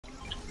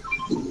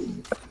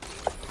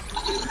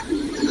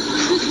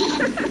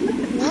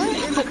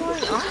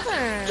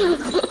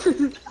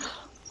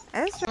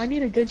Ezra, I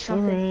need a good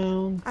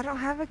shotgun. I don't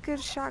have a good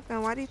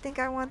shotgun. Why do you think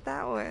I want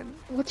that one?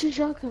 What's your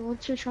shotgun?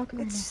 What's your shotgun?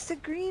 It's just a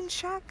green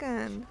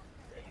shotgun.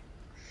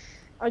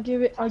 I'll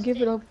give it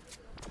up.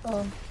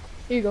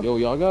 Here you go. Yo,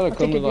 y'all gotta I'll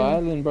come take to a the good one.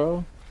 island,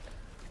 bro.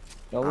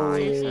 Y'all Oh,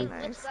 you're so way.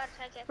 nice.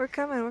 We're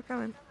coming, we're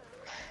coming.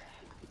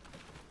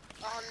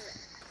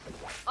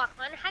 I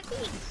kind of had the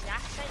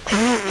exact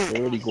same.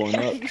 They're already going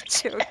Are up. you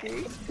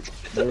joking?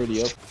 They're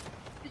already up.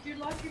 Did you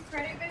lock your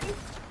credit, baby?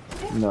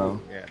 No.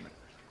 Yeah.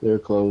 They're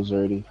closed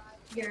already.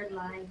 You're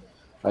lying.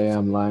 I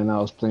am lying. I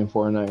was playing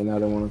Fortnite and I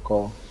didn't want to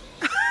call.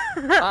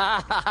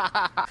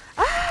 Ah,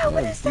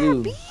 what is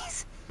blue. that,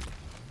 bees?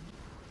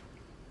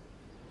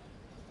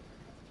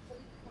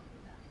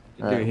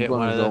 Alright, hit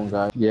one of zone,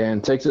 guy. Yeah,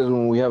 in Texas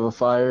when we have a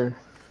fire,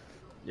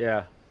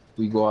 Yeah.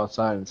 we go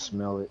outside and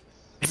smell it.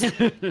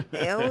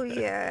 Hell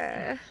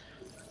yeah.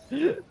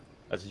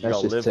 That's what you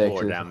all just live Texas.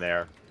 for down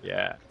there.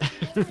 Yeah.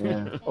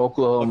 Yeah.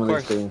 Oklahoma, Of they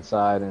course. stay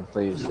inside and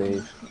play it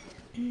safe.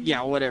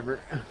 Yeah, whatever.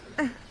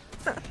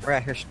 We're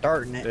out here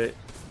starting it.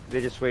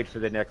 They just wait for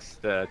the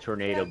next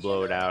tornado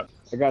blow it out.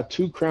 I got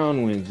 2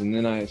 crown wins and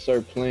then I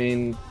start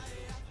playing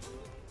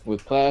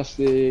with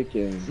plastic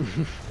and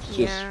it's just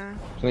Yeah.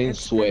 plain It's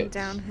sweat.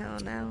 been downhill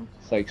now.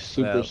 It's like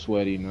super Well.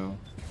 sweaty now.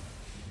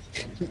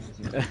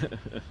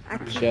 I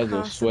keep She has those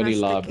crossing sweaty us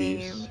the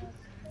lobbies. game.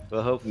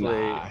 Well, hopefully.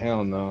 Nah,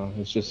 hell no.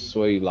 It's just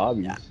sweaty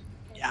lobbies. Yeah.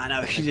 Yeah, I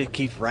know. She just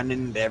keeps running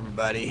into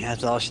everybody.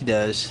 That's all she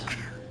does.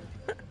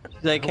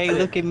 She's like, hey,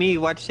 look at me.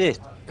 Watch this.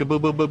 Boom,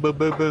 boom, boom, boom,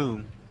 boom,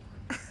 boom.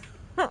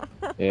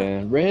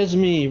 Yeah, res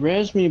me,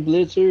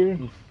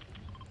 Blitzer.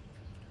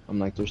 I'm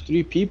like, there's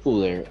 3 people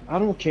there. I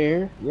don't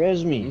care.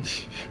 Res me.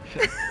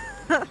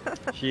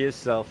 She is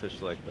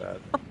selfish like that.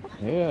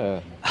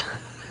 Yeah.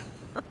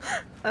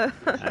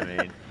 I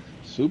mean,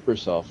 Super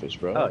selfish,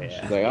 bro. Oh, yeah.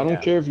 She's like, I don't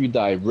Yeah. care if you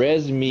die.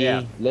 Res me.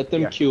 Yeah. Let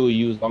them Yeah. kill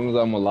you as long as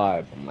I'm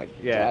alive. I'm like,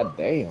 Yeah. God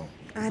damn.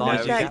 I long need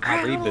as you that got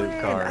my crown reboot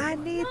win. card. I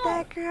need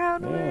that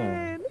crown Yeah.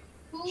 win.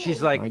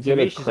 she's like, I to get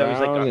me, a she's always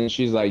crown like, and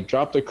she's like,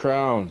 drop the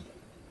crown.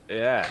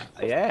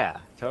 yeah,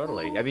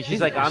 totally. I mean, she's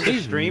like, I'm the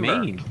She's streamer.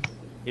 mean.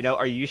 You know,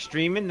 are you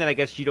streaming? Then I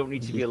guess you don't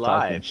need to be Just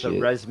alive. talking So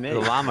shit. res me. The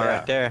llama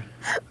right there.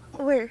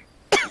 Where?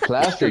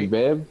 Plastic,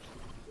 babe.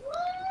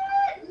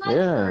 Not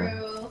Yeah.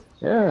 true.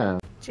 Yeah.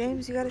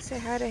 James, you gotta say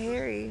hi to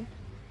Harry.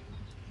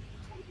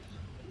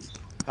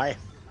 Hi.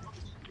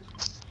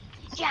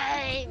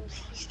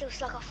 James, you still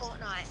stuck on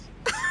Fortnite.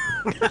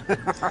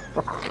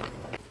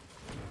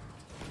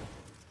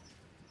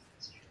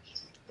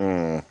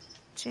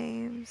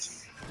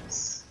 James.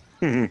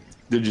 Did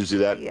you see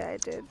that? Yeah, I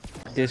did.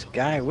 This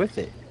guy with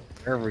it.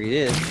 Wherever he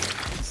is.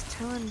 Just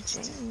telling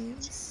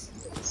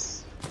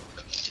James.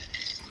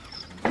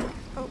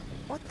 Oh,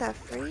 what the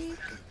freak?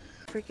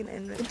 Freaking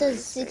inventory It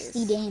does space.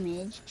 60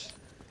 damage.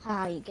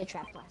 Haha, you get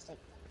trapped plastic.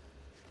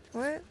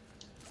 What?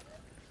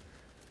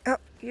 Oh,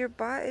 your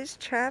bot is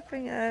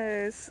trapping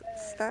us.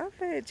 Stop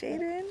it,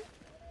 Jaden.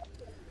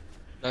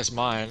 That's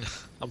mine.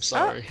 I'm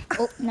sorry.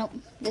 Oh, no.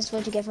 This is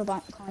what you get for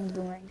calling the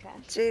boomerang trash.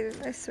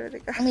 Jaden, I swear to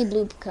God. Only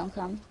blue come.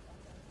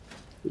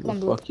 Who Come on,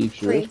 the Blue. fuck keeps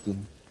Free.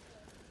 drifting?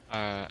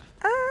 Ah,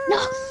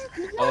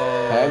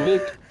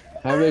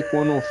 Havoc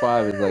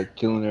 105 is like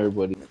killing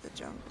everybody. with the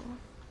jungle.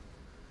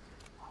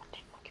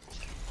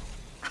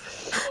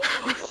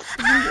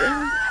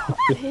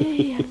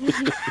 Hey, I'm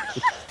ready.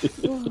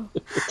 Yo,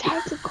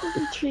 tactical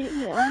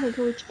treatment. I'm gonna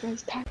go with you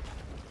guys.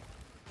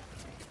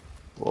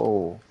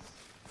 Whoa.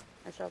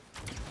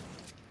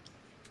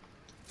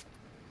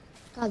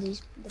 God, the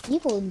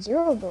people in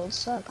zero builds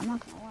suck. I'm not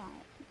gonna lie.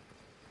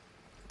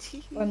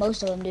 Or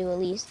most of them do, at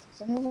least.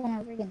 Some of them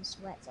are freaking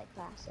sweats like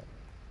plastic.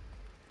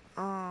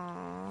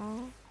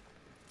 Aww.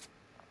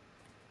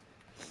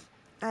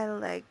 I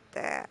like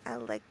that. I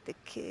like the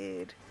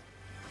kid.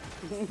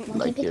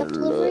 Monkey pickup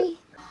delivery?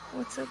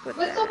 What's up with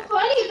What's so that?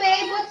 funny,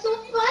 babe? What's so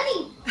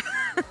funny?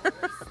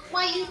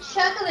 Why are you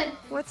chuckling?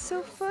 What's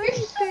so funny,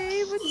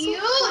 babe? What's Cute.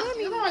 so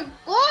funny? Oh my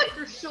god,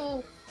 you're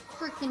so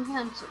freaking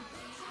handsome.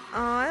 Oh,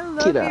 I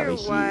love Get outta your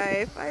here.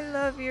 wife. I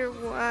love your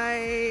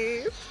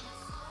wife.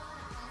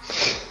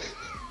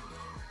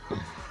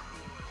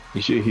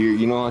 You should hear,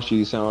 you know how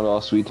she sounded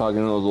all sweet talking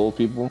to those old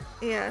people?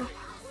 Yeah.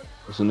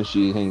 As soon as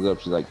she hangs up,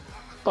 she's like,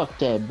 fuck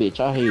that bitch,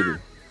 I hate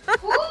her.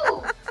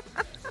 Who?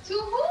 To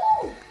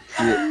who?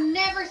 I would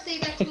never say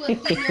that to a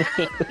senior.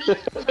 I would beat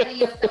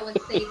somebody up that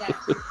would say that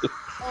to.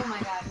 Oh my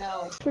god,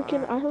 no.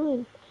 Freaking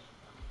island.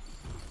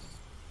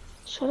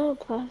 Shut up,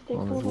 plastic. Oh,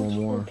 How there's much one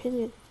your more.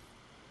 opinion?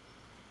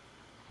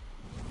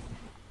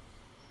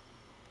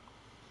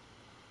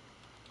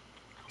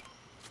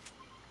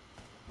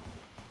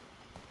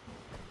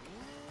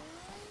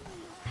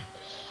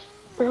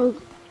 Bro,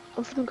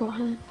 I'm finna go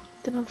ahead.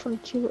 Then I'm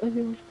finna kill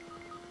everyone.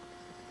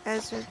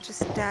 Ezra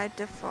just died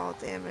to fall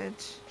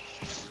damage.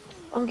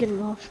 I'm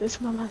getting off. This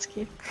is my last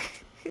game.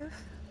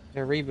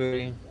 They're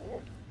rebooting.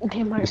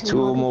 Okay, my There's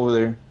 2 of them over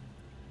there.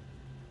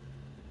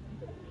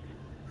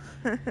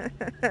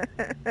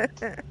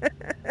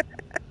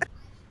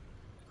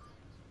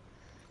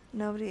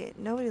 Nobody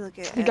look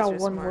at We got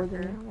Ezra's one more marker.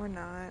 than you. We're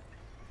not.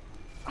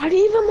 I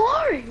didn't even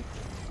mark.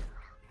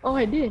 Oh,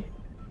 I did.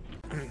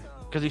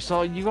 Because he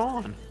saw you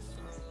on.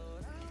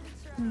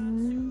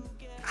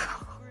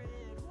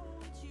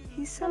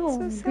 He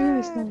sounds so Oh,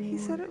 goodness, sad. He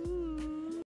said it.